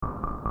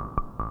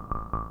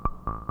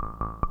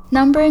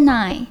Number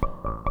 9.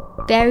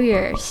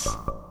 Barriers.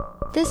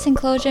 This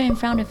enclosure in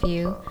front of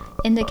you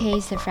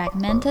indicates the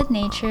fragmented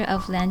nature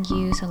of land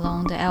use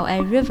along the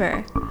LA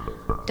River.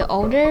 The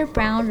older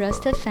brown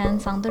rusted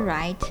fence on the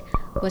right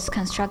was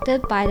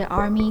constructed by the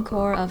Army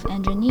Corps of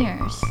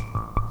Engineers.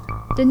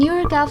 The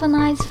newer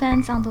galvanized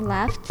fence on the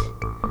left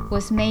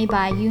was made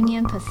by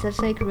Union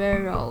Pacific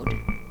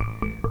Railroad.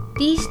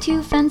 These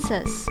two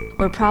fences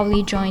were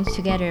probably joined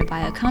together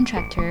by a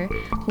contractor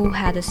who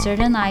had a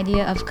certain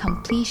idea of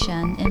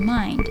completion in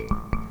mind.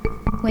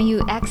 When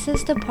you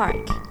access the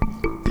park,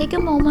 take a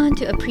moment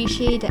to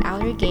appreciate the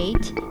outer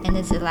gate and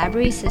its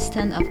elaborate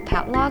system of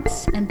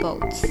padlocks and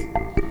bolts.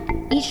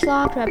 Each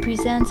lock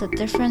represents a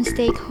different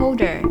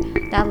stakeholder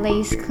that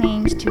lays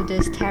claims to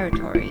this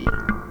territory.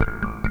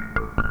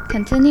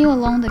 Continue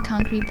along the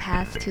concrete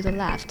path to the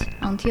left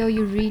until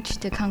you reach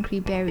the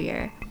concrete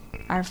barrier,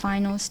 our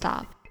final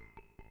stop.